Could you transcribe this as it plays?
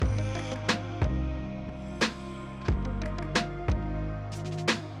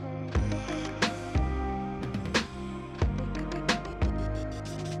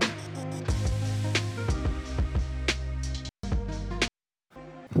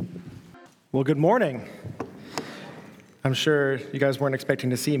Well, good morning. I'm sure you guys weren't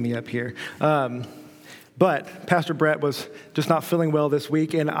expecting to see me up here. But Pastor Brett was just not feeling well this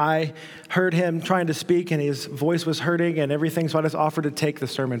week, and I heard him trying to speak, and his voice was hurting and everything, so I just offered to take the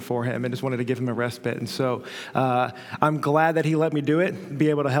sermon for him and just wanted to give him a respite. And so I'm glad that he let me do it, be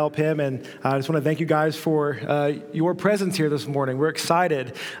able to help him, and I just want to thank you guys for your presence here this morning. We're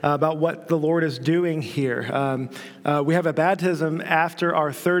excited about what the Lord is doing here. We have a baptism after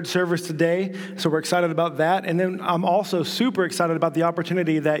our third service today, so we're excited about that. And then I'm also super excited about the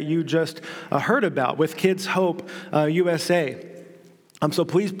opportunity that you just heard about with Kids Hope USA. So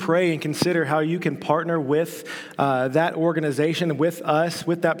please pray and consider how you can partner with that organization, with us,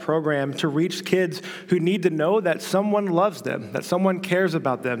 with that program to reach kids who need to know that someone loves them, that someone cares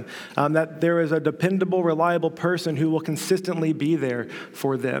about them, that there is a dependable, reliable person who will consistently be there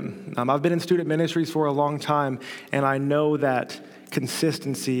for them. I've been in student ministries for a long time, and I know that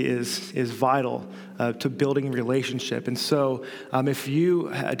consistency is vital to building relationship. And so if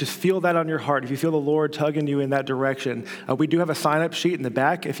you just feel that on your heart, if you feel the Lord tugging you in that direction, we do have a sign-up sheet in the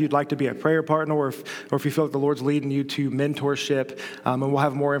back if you'd like to be a prayer partner or if you feel like the Lord's leading you to mentorship, and we'll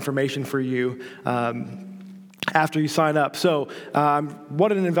have more information for you after you sign up. So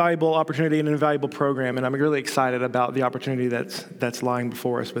what an invaluable opportunity and an invaluable program, and I'm really excited about the opportunity that's lying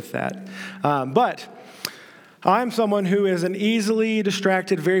before us with that. But I'm someone who is an easily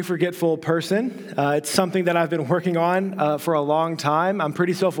distracted, very forgetful person. It's something that I've been working on for a long time. I'm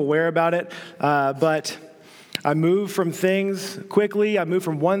pretty self-aware about it, but I move from things quickly. I move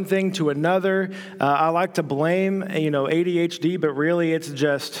from one thing to another. I like to blame, ADHD, but really it's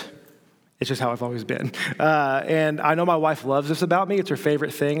just how I've always been. And I know my wife loves this about me. It's her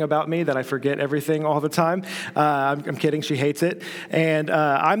favorite thing about me, that I forget everything all the time. I'm kidding. She hates it. And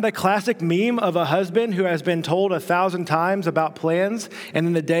I'm the classic meme of a husband who has been told 1,000 times about plans, and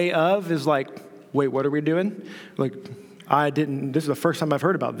then the day of is like, wait, what are we doing? Like, this is the first time I've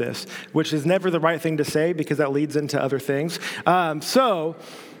heard about this, which is never the right thing to say because that leads into other things.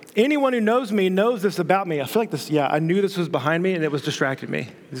 Anyone who knows me knows this about me. I feel like I knew this was behind me and it was distracting me.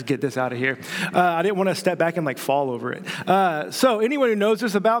 Let's get this out of here. I didn't want to step back and fall over it. So anyone who knows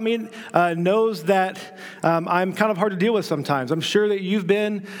this about me knows that I'm kind of hard to deal with sometimes. I'm sure that you've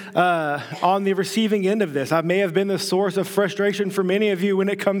been on the receiving end of this. I may have been the source of frustration for many of you when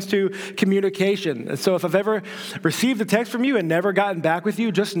it comes to communication. And so if I've ever received a text from you and never gotten back with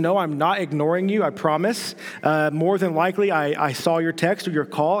you, just know I'm not ignoring you, I promise. More than likely, I saw your text or your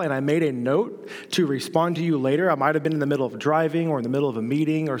call, and I made a note to respond to you later. I might have been in the middle of driving or in the middle of a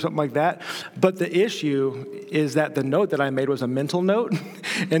meeting or something like that. But the issue is that the note that I made was a mental note.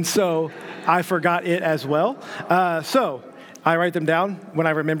 And so I forgot it as well. So I write them down when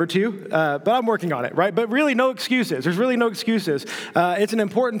I remember to, but I'm working on it, right? But really no excuses. There's really no excuses. It's an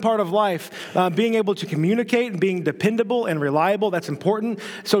important part of life, being able to communicate and being dependable and reliable. That's important.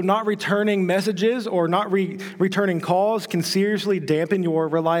 So not returning messages or not returning calls can seriously dampen your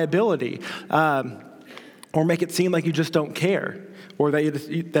reliability, or make it seem like you just don't care, or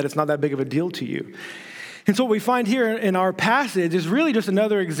that it's not that big of a deal to you. And so what we find here in our passage is really just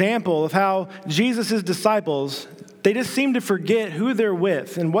another example of how Jesus' disciples, they just seem to forget who they're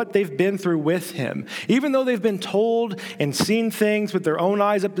with and what they've been through with him. Even though they've been told and seen things with their own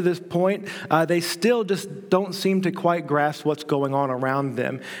eyes up to this point, they still just don't seem to quite grasp what's going on around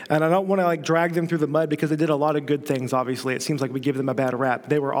them. And I don't want to drag them through the mud because they did a lot of good things, obviously. It seems like we give them a bad rap.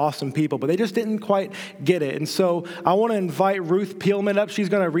 They were awesome people, but they just didn't quite get it. And so I want to invite Ruth Peelman up. She's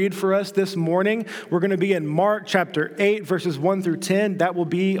going to read for us this morning. We're going to be in Mark chapter 8, verses 1 through 10. That will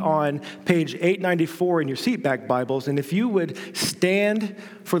be on page 894 in your seatback Bible. And if you would stand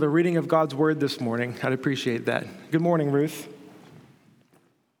for the reading of God's word this morning, I'd appreciate that. Good morning, Ruth.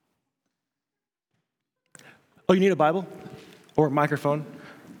 Oh, you need a Bible or a microphone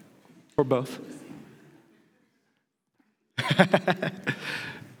or both?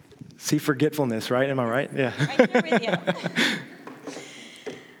 See, forgetfulness, right? Am I right? Yeah. Right here with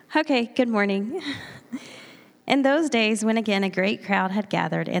you. Okay, good morning. In those days, when again a great crowd had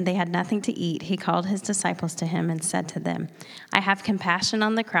gathered and they had nothing to eat, he called his disciples to him and said to them, I have compassion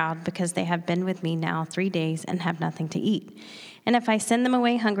on the crowd because they have been with me now 3 days and have nothing to eat. And if I send them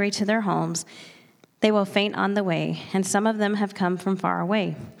away hungry to their homes, they will faint on the way, and some of them have come from far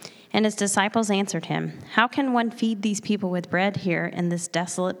away. And his disciples answered him, How can one feed these people with bread here in this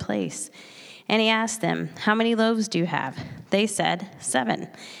desolate place? And he asked them, How many loaves do you have? They said, 7.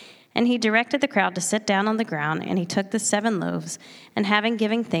 And he directed the crowd to sit down on the ground, and he took the 7 loaves, and having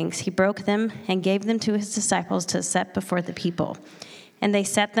given thanks, he broke them and gave them to his disciples to set before the people. And they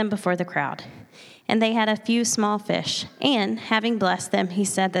set them before the crowd. And they had a few small fish. And having blessed them, he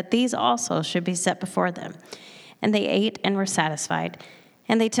said that these also should be set before them. And they ate and were satisfied.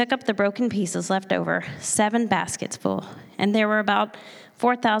 And they took up the broken pieces left over, 7 baskets full. And there were about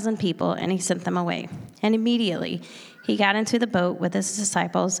 4,000 people, and he sent them away. And immediately he got into the boat with his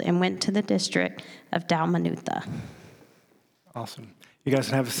disciples and went to the district of Dalmanutha. Awesome. You guys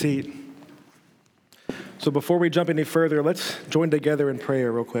can have a seat. So before we jump any further, let's join together in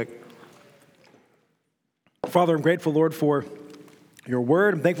prayer real quick. Father, I'm grateful, Lord, for your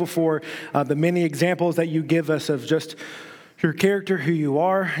word. I'm thankful for the many examples that you give us of just your character, who you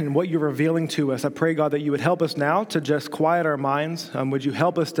are, and what you're revealing to us. I pray, God, that you would help us now to just quiet our minds. Would you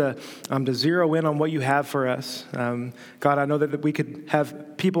help us to zero in on what you have for us? God, I know that we could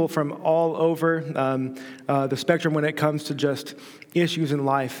have people from all over the spectrum when it comes to just issues in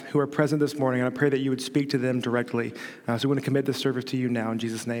life who are present this morning, and I pray that you would speak to them directly. So we want to commit this service to you now in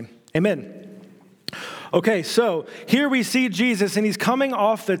Jesus' name. Amen. Okay, so here we see Jesus, and he's coming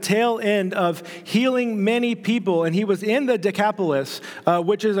off the tail end of healing many people, and he was in the Decapolis,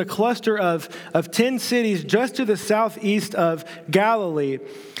 which is a cluster of 10 cities just to the southeast of Galilee.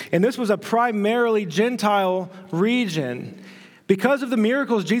 And this was a primarily Gentile region. Because of the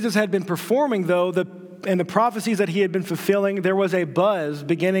miracles Jesus had been performing, though, and the prophecies that he had been fulfilling, there was a buzz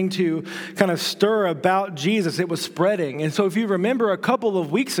beginning to kind of stir about Jesus. It was spreading. And so if you remember a couple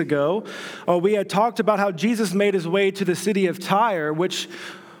of weeks ago, we had talked about how Jesus made his way to the city of Tyre, which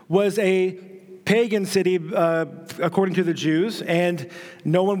was a pagan city, according to the Jews, and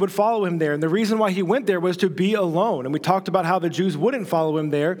no one would follow him there. And the reason why he went there was to be alone. And we talked about how the Jews wouldn't follow him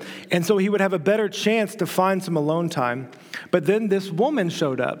there, and so he would have a better chance to find some alone time. But then this woman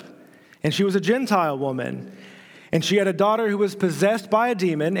showed up. And she was a Gentile woman. And she had a daughter who was possessed by a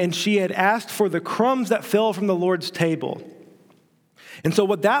demon, and she had asked for the crumbs that fell from the Lord's table. And so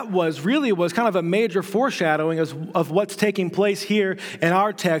what that was kind of a major foreshadowing of what's taking place here in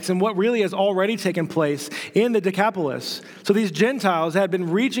our text and what really has already taken place in the Decapolis. So these Gentiles had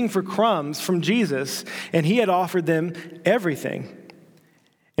been reaching for crumbs from Jesus, and he had offered them everything.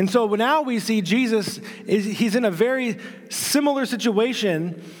 And so now we see Jesus, he's in a very similar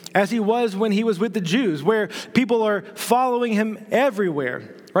situation as he was when he was with the Jews, where people are following him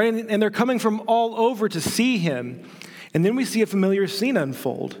everywhere, right? And they're coming from all over to see him. And then we see a familiar scene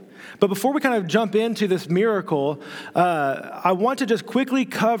unfold. But before we kind of jump into this miracle, I want to just quickly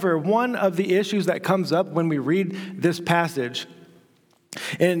cover one of the issues that comes up when we read this passage.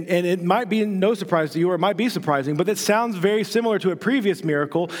 And it might be no surprise to you, or it might be surprising, but it sounds very similar to a previous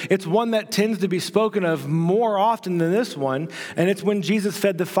miracle. It's one that tends to be spoken of more often than this one, and it's when Jesus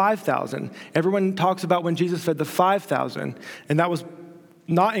fed the 5,000. Everyone talks about when Jesus fed the 5,000, and that was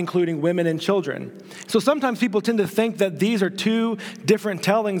not including women and children. So sometimes people tend to think that these are two different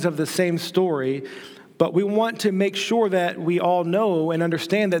tellings of the same story, but we want to make sure that we all know and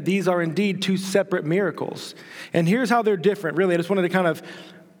understand that these are indeed two separate miracles. And here's how they're different. Really, I just wanted to kind of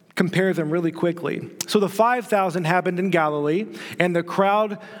compare them really quickly. So the 5,000 happened in Galilee, and the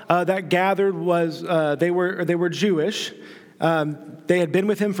crowd that gathered was they were Jewish. They had been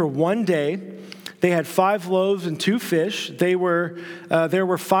with him for one day. They had 5 loaves and 2 fish. There were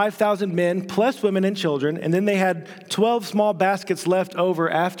 5,000 men plus women and children, and then they had 12 small baskets left over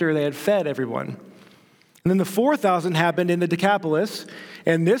after they had fed everyone. And then the 4,000 happened in the Decapolis,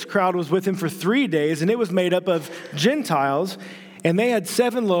 and this crowd was with him for 3 days, and it was made up of Gentiles, and they had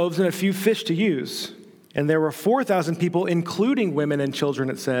 7 loaves and a few fish to use. And there were 4,000 people, including women and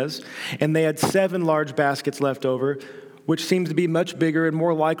children, it says, and they had 7 large baskets left over, which seems to be much bigger and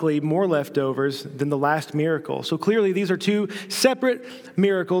more likely more leftovers than the last miracle. So clearly these are 2 separate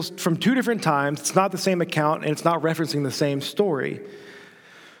miracles from 2 different times. It's not the same account, and it's not referencing the same story.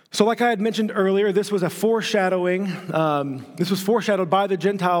 So like I had mentioned earlier, this was a foreshadowing. This was foreshadowed by the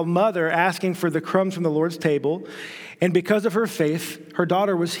Gentile mother asking for the crumbs from the Lord's table. And because of her faith, her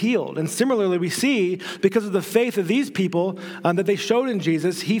daughter was healed. And similarly, we see because of the faith of these people that they showed in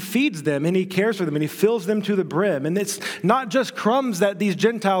Jesus, he feeds them and he cares for them and he fills them to the brim. And it's not just crumbs that these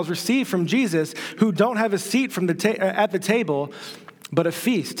Gentiles receive from Jesus who don't have a seat from at the table, but a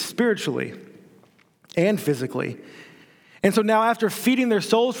feast spiritually and physically. And so now after feeding their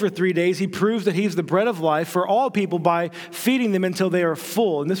souls for 3 days, he proves that he's the bread of life for all people by feeding them until they are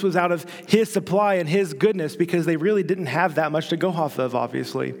full. And this was out of his supply and his goodness because they really didn't have that much to go off of,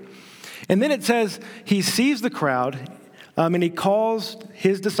 obviously. And then it says he sees the crowd and he calls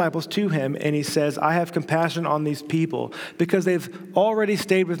his disciples to him and he says, I have compassion on these people because they've already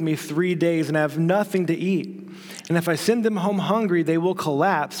stayed with me 3 days and have nothing to eat. And if I send them home hungry, they will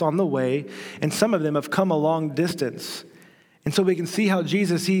collapse on the way, and some of them have come a long distance. And so we can see how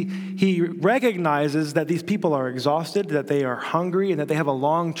Jesus, he recognizes that these people are exhausted, that they are hungry, and that they have a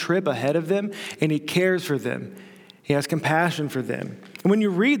long trip ahead of them, and he cares for them. He has compassion for them. And when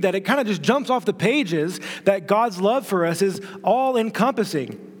you read that, it kind of just jumps off the pages that God's love for us is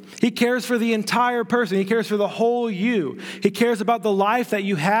all-encompassing. He cares for the entire person. He cares for the whole you. He cares about the life that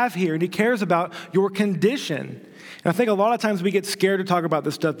you have here, and he cares about your condition. And I think a lot of times we get scared to talk about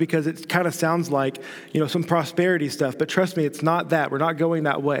this stuff because it kind of sounds like, some prosperity stuff. But trust me, it's not that. We're not going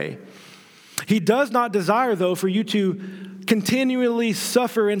that way. He does not desire, though, for you to continually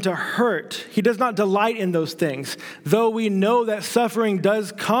suffer and to hurt. He does not delight in those things, though we know that suffering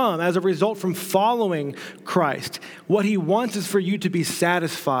does come as a result from following Christ. What he wants is for you to be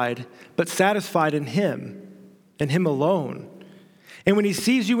satisfied, but satisfied in him and him alone. And when he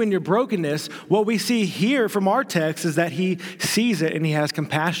sees you in your brokenness, what we see here from our text is that he sees it and he has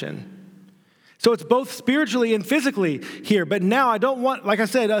compassion. So it's both spiritually and physically here. But now I don't want, like I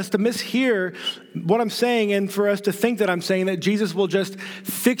said, us to mishear what I'm saying and for us to think that I'm saying that Jesus will just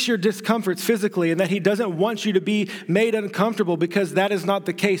fix your discomforts physically and that he doesn't want you to be made uncomfortable, because that is not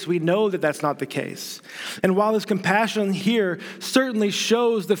the case. We know that that's not the case. And while his compassion here certainly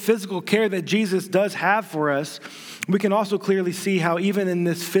shows the physical care that Jesus does have for us, we can also clearly see how even in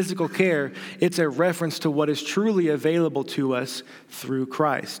this physical care, it's a reference to what is truly available to us through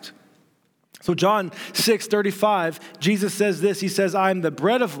Christ. So John 6:35, Jesus says this. He says, "I am the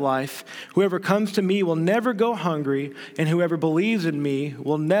bread of life. Whoever comes to me will never go hungry, and whoever believes in me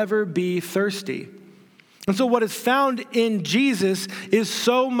will never be thirsty." And so what is found in Jesus is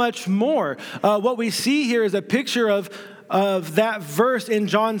so much more. What we see here is a picture of that verse in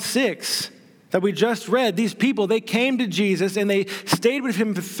John 6 that we just read. These people, they came to Jesus and they stayed with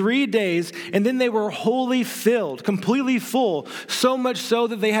him for 3 days, and then they were wholly filled, completely full, so much so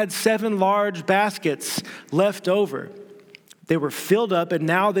that they had 7 large baskets left over. They were filled up, and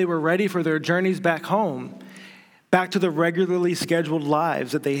now they were ready for their journeys back home, back to the regularly scheduled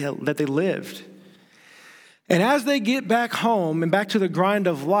lives that they lived. And as they get back home and back to the grind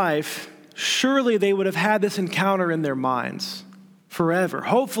of life, surely they would have had this encounter in their minds forever.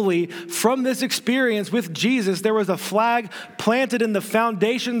 Hopefully, from this experience with Jesus, there was a flag planted in the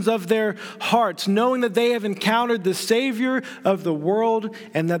foundations of their hearts, knowing that they have encountered the Savior of the world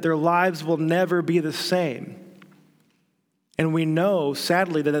and that their lives will never be the same. And we know,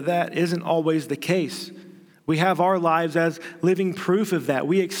 sadly, that isn't always the case. We have our lives as living proof of that.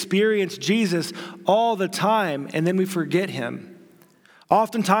 We experience Jesus all the time, and then we forget him.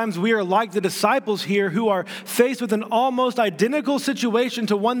 Oftentimes, we are like the disciples here who are faced with an almost identical situation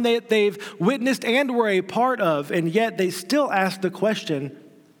to one that they've witnessed and were a part of, and yet they still ask the question,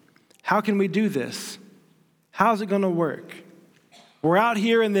 how can we do this? How's it going to work? We're out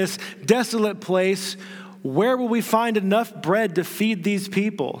here in this desolate place. Where will we find enough bread to feed these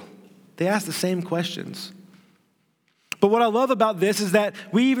people? They ask the same questions. But what I love about this is that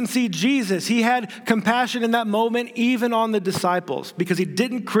we even see Jesus. He had compassion in that moment, even on the disciples, because he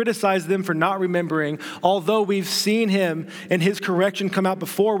didn't criticize them for not remembering, although we've seen him and his correction come out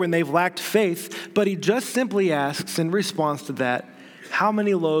before when they've lacked faith. But he just simply asks in response to that, how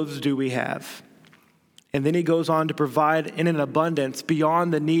many loaves do we have? And then he goes on to provide in an abundance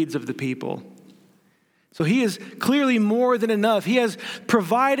beyond the needs of the people. So he is clearly more than enough. He has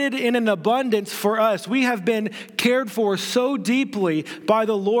provided in an abundance for us. We have been cared for so deeply by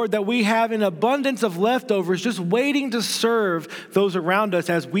the Lord that we have an abundance of leftovers just waiting to serve those around us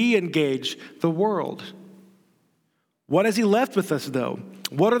as we engage the world. What has he left with us, though?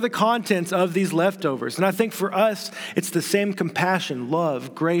 What are the contents of these leftovers? And I think for us, it's the same compassion,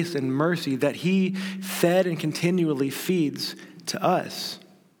 love, grace, and mercy that he fed and continually feeds to us.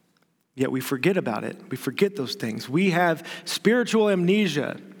 Yet we forget about it. We forget those things. We have spiritual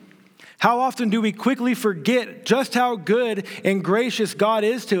amnesia. How often do we quickly forget just how good and gracious God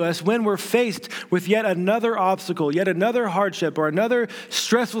is to us when we're faced with yet another obstacle, yet another hardship, or another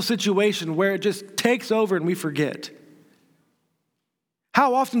stressful situation where it just takes over and we forget?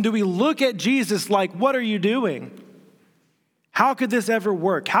 How often do we look at Jesus like, what are you doing? How could this ever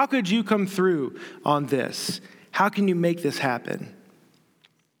work? How could you come through on this? How can you make this happen?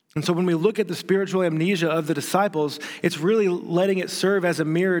 And so when we look at the spiritual amnesia of the disciples, it's really letting it serve as a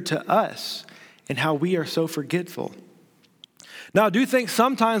mirror to us and how we are so forgetful. Now, I do think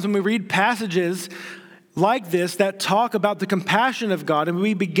sometimes when we read passages like this that talk about the compassion of God, and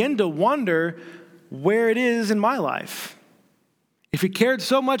we begin to wonder where it is in my life. If he cared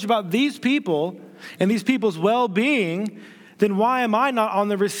so much about these people and these people's well-being, then why am I not on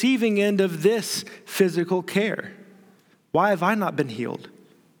the receiving end of this physical care? Why have I not been healed?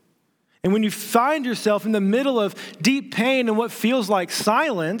 And when you find yourself in the middle of deep pain and what feels like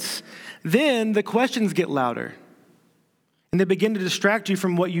silence, then the questions get louder. And they begin to distract you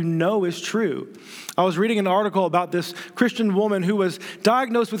from what you know is true. I was reading an article about this Christian woman who was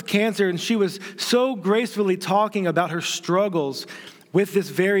diagnosed with cancer, and she was so gracefully talking about her struggles with this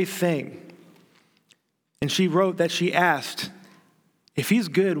very thing. And she wrote that she asked, if he's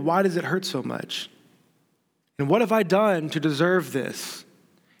good, why does it hurt so much? And what have I done to deserve this?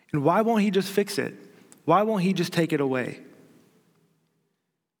 And why won't he just fix it? Why won't he just take it away?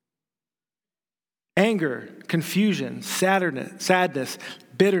 Anger, confusion, sadness,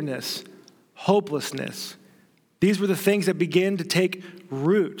 bitterness, hopelessness. These were the things that begin to take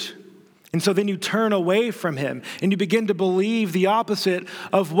root. And so then you turn away from him and you begin to believe the opposite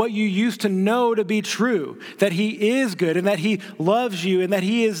of what you used to know to be true, that he is good and that he loves you and that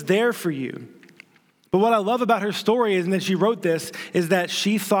he is there for you. But what I love about her story is, and that she wrote this, is that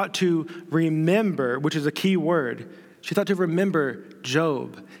she thought to remember, which is a key word. She thought to remember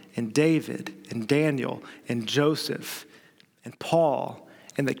Job and David and Daniel and Joseph and Paul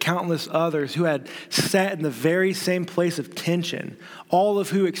and the countless others who had sat in the very same place of tension, all of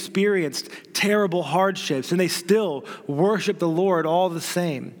who experienced terrible hardships, and they still worshiped the Lord all the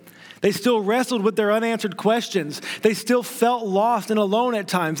same. They still wrestled with their unanswered questions. They still felt lost and alone at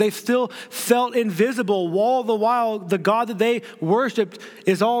times. They still felt invisible, all the while the God that they worshiped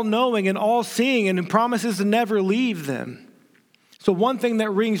is all-knowing and all-seeing and promises to never leave them. So one thing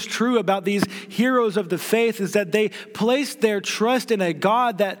that rings true about these heroes of the faith is that they placed their trust in a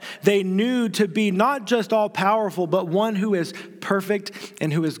God that they knew to be not just all-powerful, but one who is perfect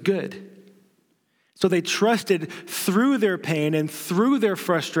and who is good. So they trusted through their pain and through their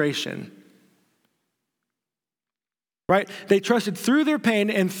frustration. Right? They trusted through their pain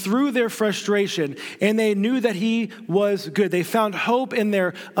and through their frustration, and they knew that he was good. They found hope in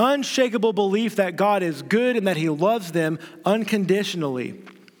their unshakable belief that God is good and that he loves them unconditionally.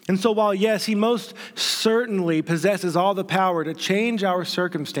 And so while, yes, he most certainly possesses all the power to change our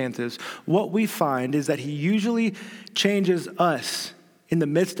circumstances, what we find is that he usually changes us in the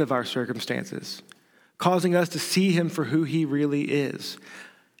midst of our circumstances, causing us to see him for who he really is.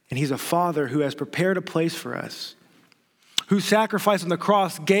 And he's a father who has prepared a place for us, whose sacrifice on the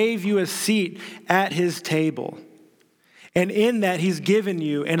cross gave you a seat at his table. And in that, he's given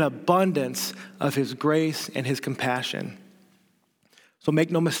you an abundance of his grace and his compassion. So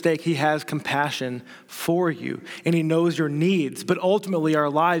make no mistake, he has compassion for you, and he knows your needs. But ultimately, our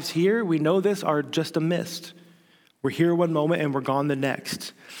lives here, we know this, are just a mist. We're here one moment and we're gone the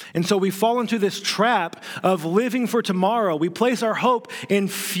next. And so we fall into this trap of living for tomorrow. We place our hope in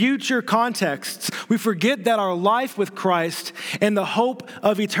future contexts. We forget that our life with Christ and the hope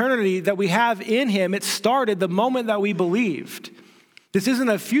of eternity that we have in him, it started the moment that we believed. This isn't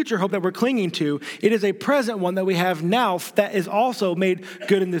a future hope that we're clinging to. It is a present one that we have now that is also made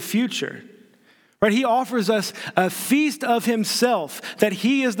good in the future. Right? He offers us a feast of himself, that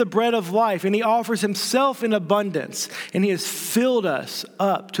he is the bread of life, and he offers himself in abundance, and he has filled us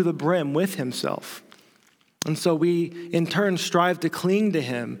up to the brim with himself. And so we, in turn, strive to cling to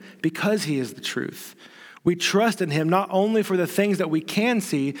him because he is the truth. We trust in him not only for the things that we can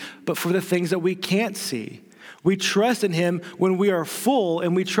see, but for the things that we can't see. We trust in him when we are full,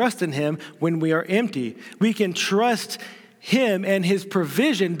 and we trust in him when we are empty. We can trust him and his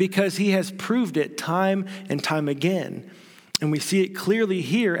provision because he has proved it time and time again. And we see it clearly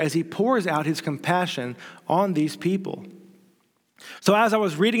here as he pours out his compassion on these people. So as I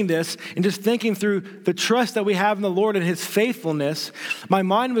was reading this and just thinking through the trust that we have in the Lord and his faithfulness, my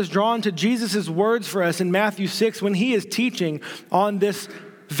mind was drawn to Jesus' words for us in Matthew 6 when he is teaching on this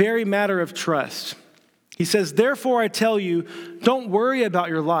very matter of trust. He says, "Therefore I tell you, don't worry about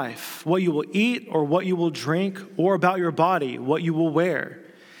your life, what you will eat or what you will drink, or about your body, what you will wear.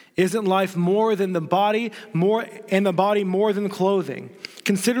 Isn't life more than the body, and the body more than clothing?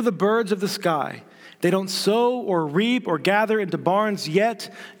 Consider the birds of the sky. They don't sow or reap or gather into barns,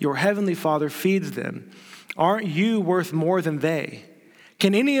 yet your heavenly Father feeds them. Aren't you worth more than they?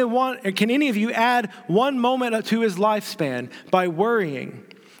 Can any of you add one moment to his lifespan by worrying?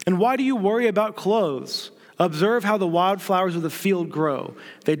 And why do you worry about clothes? Observe how the wildflowers of the field grow.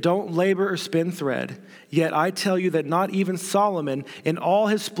 They don't labor or spin thread. Yet I tell you that not even Solomon in all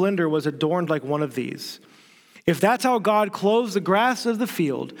his splendor was adorned like one of these. If that's how God clothes the grass of the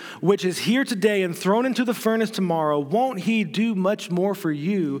field, which is here today and thrown into the furnace tomorrow, won't he do much more for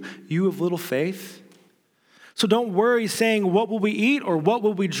you, you of little faith? So don't worry saying, what will we eat, or what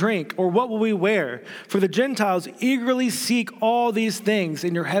will we drink, or what will we wear? For the Gentiles eagerly seek all these things,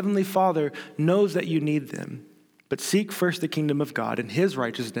 and your heavenly Father knows that you need them. But seek first the kingdom of God and his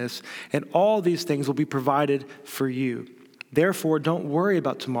righteousness, and all these things will be provided for you. Therefore, don't worry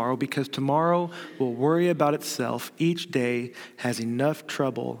about tomorrow, because tomorrow will worry about itself. Each day has enough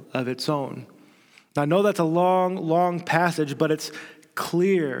trouble of its own. Now, I know that's a long, long passage, but it's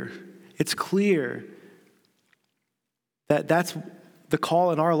clear. It's clear that that's the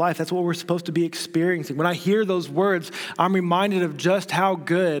call in our life. That's what we're supposed to be experiencing. When I hear those words, I'm reminded of just how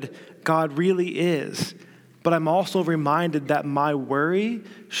good God really is. But I'm also reminded that my worry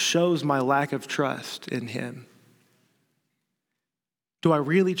shows my lack of trust in him. Do I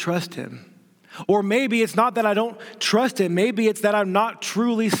really trust him? Or maybe it's not that I don't trust him. Maybe it's that I'm not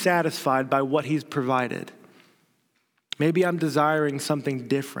truly satisfied by what he's provided. Maybe I'm desiring something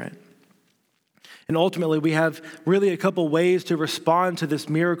different. And ultimately, we have really a couple ways to respond to this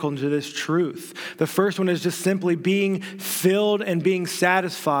miracle and to this truth. The first one is just simply being filled and being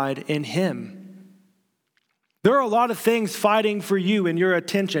satisfied in him. There are a lot of things fighting for you and your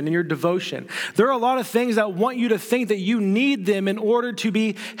attention and your devotion. There are a lot of things that want you to think that you need them in order to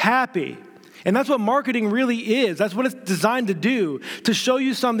be happy. And that's what marketing really is. That's what it's designed to do, to show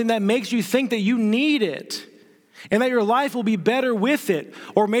you something that makes you think that you need it and that your life will be better with it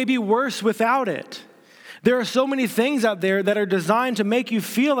or maybe worse without it. There are so many things out there that are designed to make you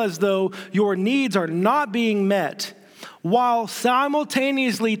feel as though your needs are not being met, while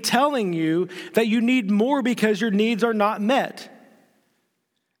simultaneously telling you that you need more because your needs are not met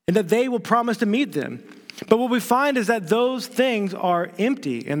and that they will promise to meet them. But what we find is that those things are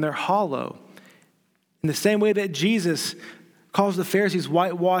empty and they're hollow. In the same way that Jesus calls the Pharisees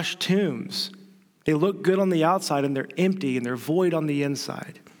whitewashed tombs. They look good on the outside and they're empty and they're void on the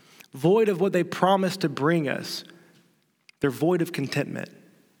inside. Void of what they promised to bring us. They're void of contentment.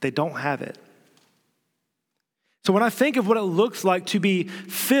 They don't have it. So when I think of what it looks like to be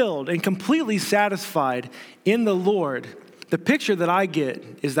filled and completely satisfied in the Lord, the picture that I get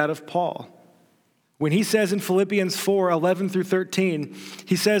is that of Paul. When he says in Philippians 4:11-13,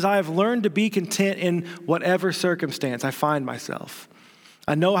 he says, I have learned to be content in whatever circumstance I find myself.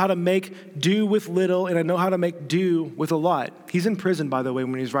 I know how to make do with little, and I know how to make do with a lot. He's in prison, by the way,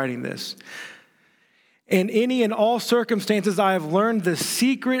 when he's writing this. In any and all circumstances, I have learned the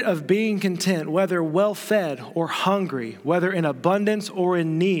secret of being content, whether well-fed or hungry, whether in abundance or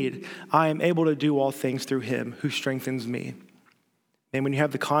in need. I am able to do all things through him who strengthens me. And when you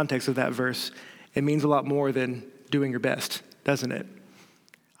have the context of that verse, it means a lot more than doing your best, doesn't it?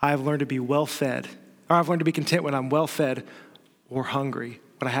 I have learned to be well-fed, or I've learned to be content when I'm well-fed or hungry,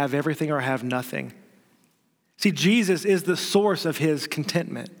 when I have everything or I have nothing. See, Jesus is the source of his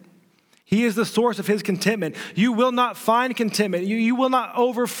contentment. He is the source of his contentment. You will not find contentment. You will not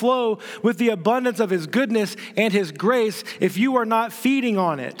overflow with the abundance of his goodness and his grace if you are not feeding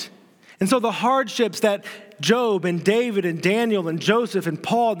on it. And so the hardships that Job and David and Daniel and Joseph and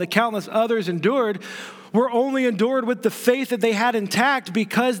Paul and the countless others endured were only endured with the faith that they had intact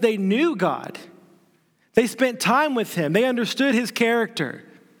because they knew God. They spent time with him. They understood his character.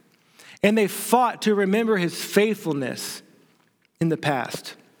 And they fought to remember his faithfulness in the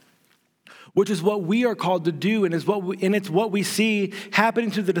past, which is what we are called to do, and it's what we see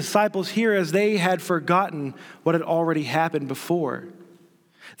happening to the disciples here as they had forgotten what had already happened before.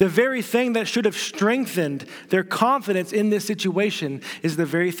 The very thing that should have strengthened their confidence in this situation is the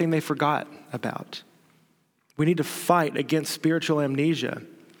very thing they forgot about. We need to fight against spiritual amnesia.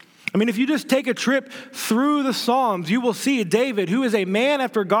 I mean, if you just take a trip through the Psalms, you will see David, who is a man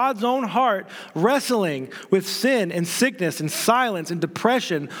after God's own heart, wrestling with sin and sickness and silence and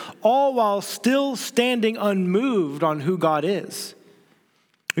depression, all while still standing unmoved on who God is.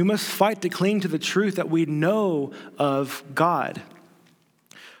 We must fight to cling to the truth that we know of God.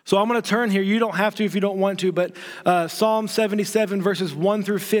 So I'm going to turn here. You don't have to if you don't want to, but Psalm 77 verses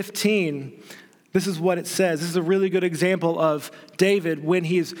 1-15. This is what it says. This is a really good example of David when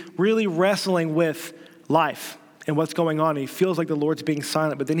he's really wrestling with life and what's going on. He feels like the Lord's being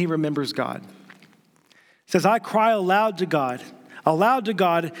silent, but then he remembers God. It says, I cry aloud to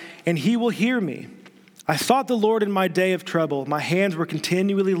God, and he will hear me. I sought the Lord in my day of trouble. My hands were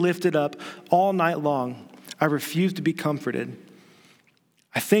continually lifted up all night long. I refused to be comforted.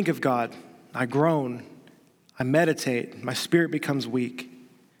 I think of God. I groan. I meditate. My spirit becomes weak.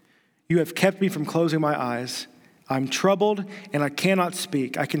 You have kept me from closing my eyes. I'm troubled and I cannot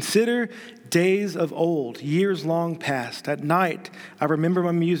speak. I consider days of old, years long past. At night, I remember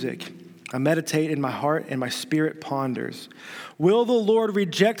my music. I meditate in my heart and my spirit ponders. Will the Lord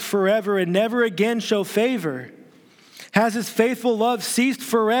reject forever and never again show favor? Has his faithful love ceased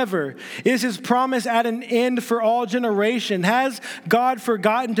forever? Is his promise at an end for all generation? Has God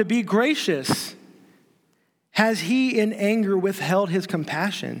forgotten to be gracious? Has he in anger withheld his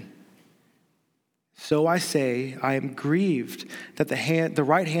compassion? So I say, I am grieved that the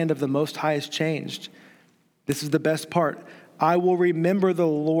right hand of the Most High is changed. This is the best part. I will remember the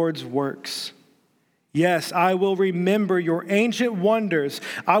Lord's works. Yes, I will remember your ancient wonders.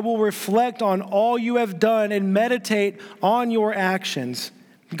 I will reflect on all you have done and meditate on your actions.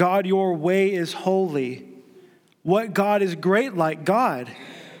 God, your way is holy. What God is great like God?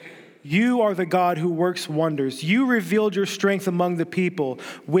 You are the God who works wonders. You revealed your strength among the people.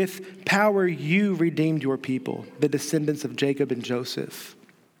 With power, you redeemed your people, the descendants of Jacob and Joseph.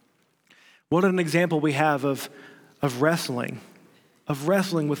 What an example we have of wrestling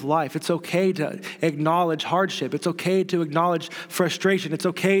with life. It's okay to acknowledge hardship. It's okay to acknowledge frustration. It's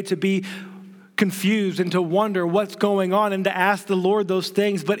okay to be confused and to wonder what's going on and to ask the Lord those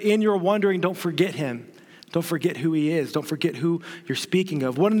things. But in your wondering, don't forget him. Don't forget who he is. Don't forget who you're speaking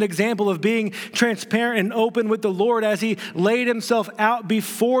of. What an example of being transparent and open with the Lord as he laid himself out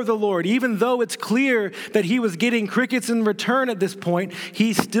before the Lord. Even though it's clear that he was getting crickets in return at this point,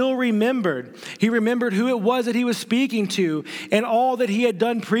 he still remembered. He remembered who it was that he was speaking to and all that he had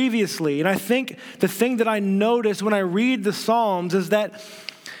done previously. And I think the thing that I notice when I read the Psalms is that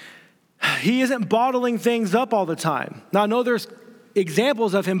he isn't bottling things up all the time. Now, I know there's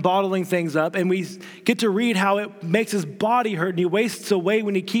examples of him bottling things up, and we get to read how it makes his body hurt and he wastes away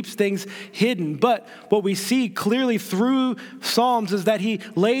when he keeps things hidden. But what we see clearly through Psalms is that he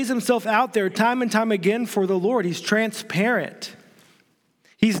lays himself out there time and time again for the Lord. He's transparent.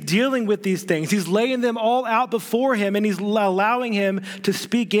 He's dealing with these things. He's laying them all out before him, and he's allowing him to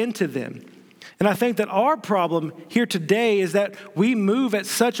speak into them. And I think that our problem here today is that we move at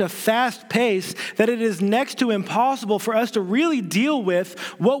such a fast pace that it is next to impossible for us to really deal with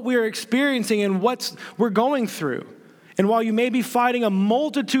what we're experiencing and what we're going through. And while you may be fighting a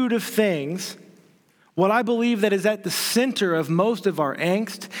multitude of things, what I believe that is at the center of most of our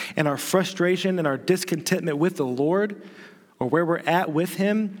angst and our frustration and our discontentment with the Lord, or where we're at with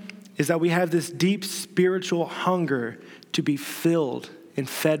him, is that we have this deep spiritual hunger to be filled and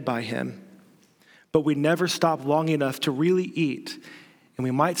fed by him. But we never stop long enough to really eat. And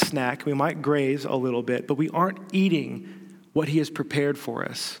we might snack, we might graze a little bit, but we aren't eating what he has prepared for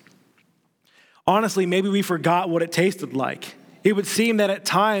us. Honestly, maybe we forgot what it tasted like. It would seem that at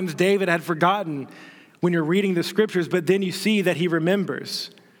times David had forgotten when you're reading the scriptures, but then you see that he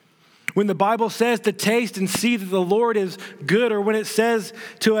remembers. When the Bible says to taste and see that the Lord is good, or when it says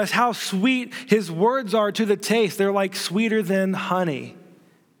to us how sweet his words are to the taste, they're like sweeter than honey.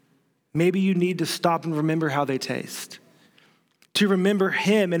 Maybe you need to stop and remember how they taste. To remember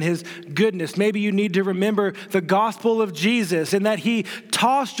him and his goodness. Maybe you need to remember the gospel of Jesus and that he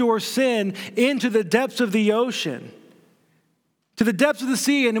tossed your sin into the depths of the ocean, to the depths of the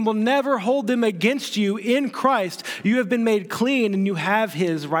sea, and will never hold them against you in Christ. You have been made clean and you have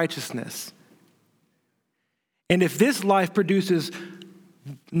his righteousness. And if this life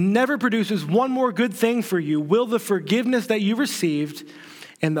never produces one more good thing for you, will the forgiveness that you received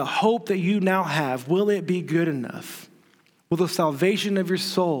and the hope that you now have, will it be good enough? Will the salvation of your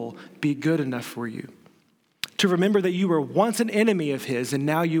soul be good enough for you? To remember that you were once an enemy of his, and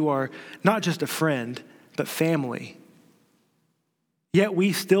now you are not just a friend, but family. Yet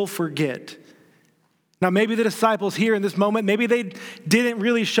we still forget. Now, maybe the disciples here in this moment, maybe they didn't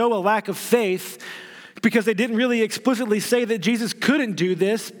really show a lack of faith because they didn't really explicitly say that Jesus couldn't do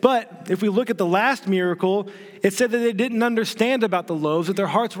this. But if we look at the last miracle, it said that they didn't understand about the loaves, that their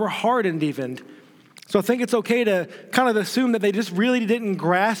hearts were hardened even. So I think it's okay to kind of assume that they just really didn't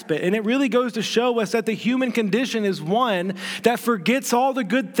grasp it. And it really goes to show us that the human condition is one that forgets all the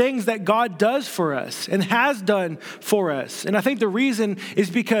good things that God does for us and has done for us. And I think the reason is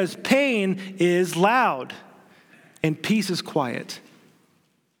because pain is loud and peace is quiet.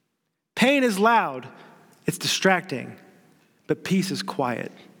 Pain is loud. It's distracting, but peace is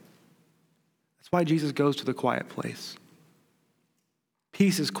quiet. That's why Jesus goes to the quiet place.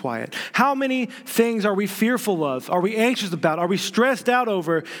 Peace is quiet. How many things are we fearful of? Are we anxious about? Are we stressed out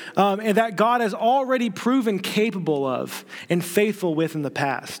over? And that God has already proven capable of and faithful with in the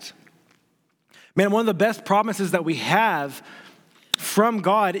past. Man, one of the best promises that we have from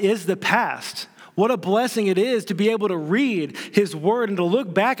God is the past. What a blessing it is to be able to read his word and to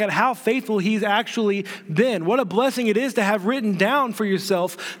look back at how faithful he's actually been. What a blessing it is to have written down for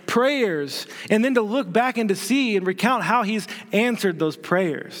yourself prayers and then to look back and to see and recount how he's answered those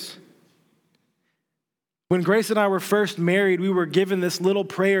prayers. When Grace and I were first married, we were given this little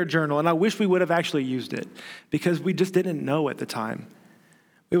prayer journal, and I wish we would have actually used it because we just didn't know at the time.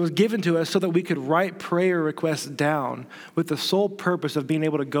 It was given to us so that we could write prayer requests down with the sole purpose of being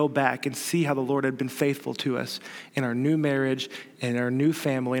able to go back and see how the Lord had been faithful to us in our new marriage and our new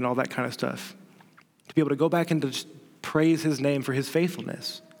family and all that kind of stuff. To be able to go back and to just praise his name for his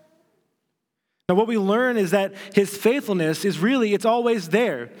faithfulness. Now, what we learn is that his faithfulness is really, it's always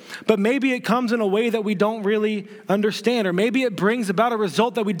there. But maybe it comes in a way that we don't really understand, or maybe it brings about a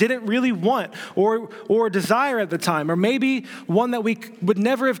result that we didn't really want or desire at the time, or maybe one that we would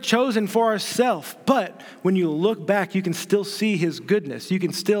never have chosen for ourselves. But when you look back, you can still see his goodness. You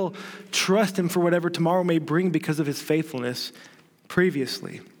can still trust him for whatever tomorrow may bring because of his faithfulness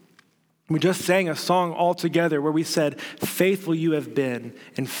previously. We just sang a song all together where we said, "Faithful you have been,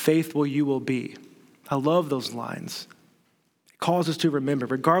 and faithful you will be." I love those lines. It calls us to remember,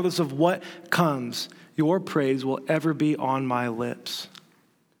 regardless of what comes, your praise will ever be on my lips.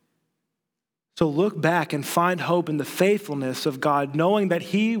 So look back and find hope in the faithfulness of God, knowing that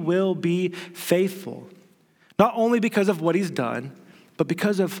he will be faithful, not only because of what he's done, but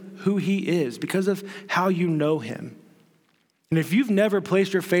because of who he is, because of how you know him. And if you've never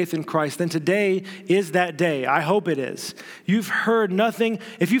placed your faith in Christ, then today is that day. I hope it is. If you've heard nothing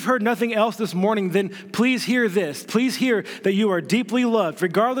else this morning, then please hear this. Please hear that you are deeply loved.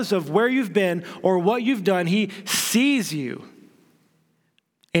 Regardless of where you've been or what you've done, he sees you.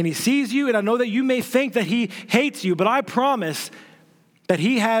 And he sees you, and I know that you may think that he hates you, but I promise that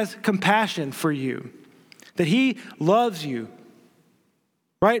he has compassion for you, that he loves you.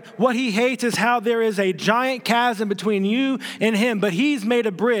 Right? What he hates is how there is a giant chasm between you and him, but he's made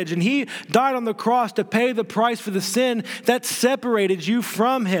a bridge, and he died on the cross to pay the price for the sin that separated you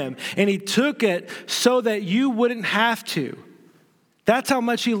from him, and he took it so that you wouldn't have to. That's how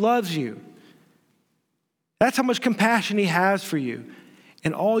much he loves you. That's how much compassion he has for you,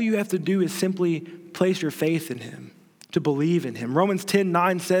 and all you have to do is simply place your faith in him, to believe in him. Romans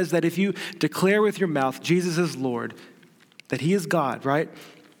 10:9 says that if you declare with your mouth Jesus is Lord, that he is God, right?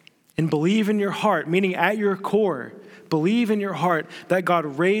 And believe in your heart, meaning at your core, believe in your heart that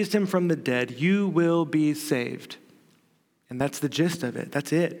God raised him from the dead, you will be saved. And that's the gist of it.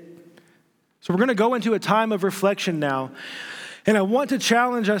 That's it. So we're going to go into a time of reflection now. And I want to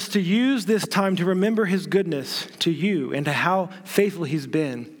challenge us to use this time to remember his goodness to you and to how faithful he's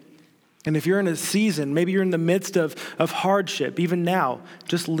been. And if you're in a season, maybe you're in the midst of hardship, even now,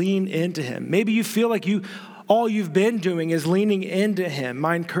 just lean into him. Maybe you feel like all you've been doing is leaning into him.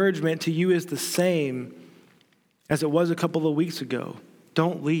 My encouragement to you is the same as it was a couple of weeks ago.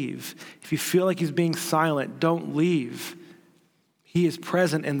 Don't leave. If you feel like he's being silent, don't leave. He is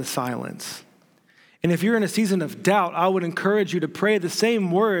present in the silence. And if you're in a season of doubt, I would encourage you to pray the same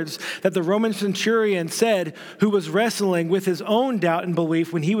words that the Roman centurion said, who was wrestling with his own doubt and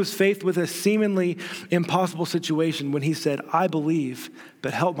belief when he was faced with a seemingly impossible situation, when he said, "I believe,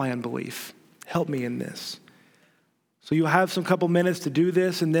 but help my unbelief. Help me in this." So you'll have some couple minutes to do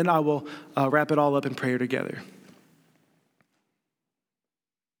this, and then I will wrap it all up in prayer together.